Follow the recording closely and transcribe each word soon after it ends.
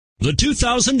The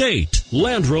 2008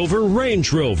 Land Rover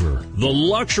Range Rover, the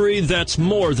luxury that's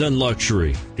more than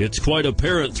luxury. It's quite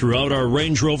apparent throughout our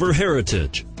Range Rover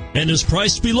heritage and is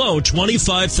priced below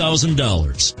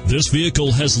 $25,000. This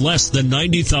vehicle has less than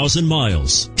 90,000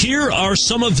 miles. Here are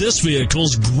some of this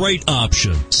vehicle's great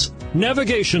options: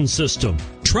 navigation system,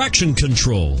 traction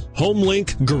control,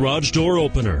 HomeLink garage door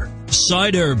opener,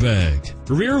 side airbag,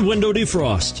 rear window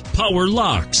defrost, power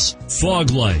locks,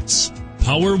 fog lights,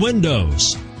 power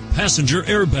windows, passenger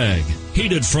airbag,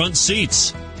 heated front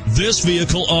seats. This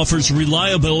vehicle offers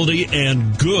reliability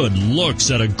and good looks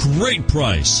at a great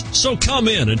price. So come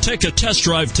in and take a test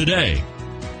drive today.